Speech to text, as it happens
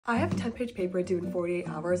I have a 10-page paper due in 48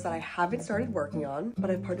 hours that I haven't started working on, but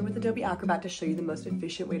I've partnered with Adobe Acrobat to show you the most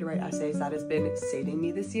efficient way to write essays that has been saving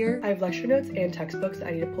me this year. I have lecture notes and textbooks I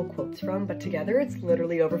need to pull quotes from, but together it's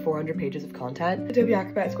literally over 400 pages of content. Adobe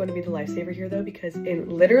Acrobat is going to be the lifesaver here though, because in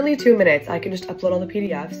literally 2 minutes, I can just upload all the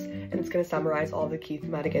PDFs and it's going to summarize all the key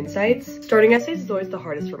thematic insights. Starting essays is always the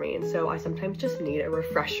hardest for me, and so I sometimes just need a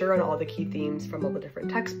refresher on all the key themes from all the different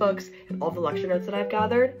textbooks and all the lecture notes that I've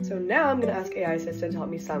gathered. So now I'm going to ask AI Assistant to help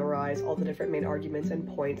me summarize all the different main arguments and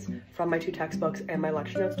points from my 2 textbooks and my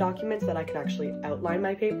lecture notes documents so that I can actually outline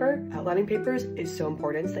my paper. Outlining papers is so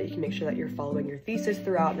important so that you can make sure that you're following your thesis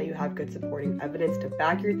throughout and that you have good supporting evidence to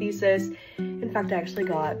back your thesis. In fact, I actually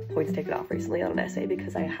got points taken off recently on an essay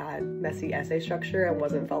because I had messy essay structure and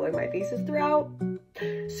wasn't following my thesis throughout.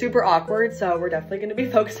 Super awkward, so we're definitely going to be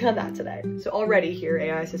focusing on that today. So already here,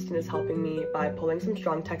 AI Assistant is helping me by pulling some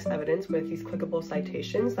strong text evidence with these clickable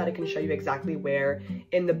citations that I can show you exactly where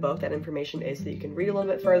in the book that information is so you can read a little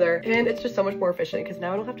bit further. And it's just so much more efficient because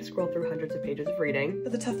now I don't have to scroll through hundreds of pages of reading.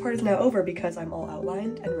 But the tough part is now over because I'm all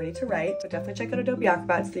outlined and ready to write. So definitely check out Adobe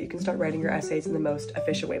Acrobat so that you can start writing your essays in the most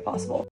efficient way possible.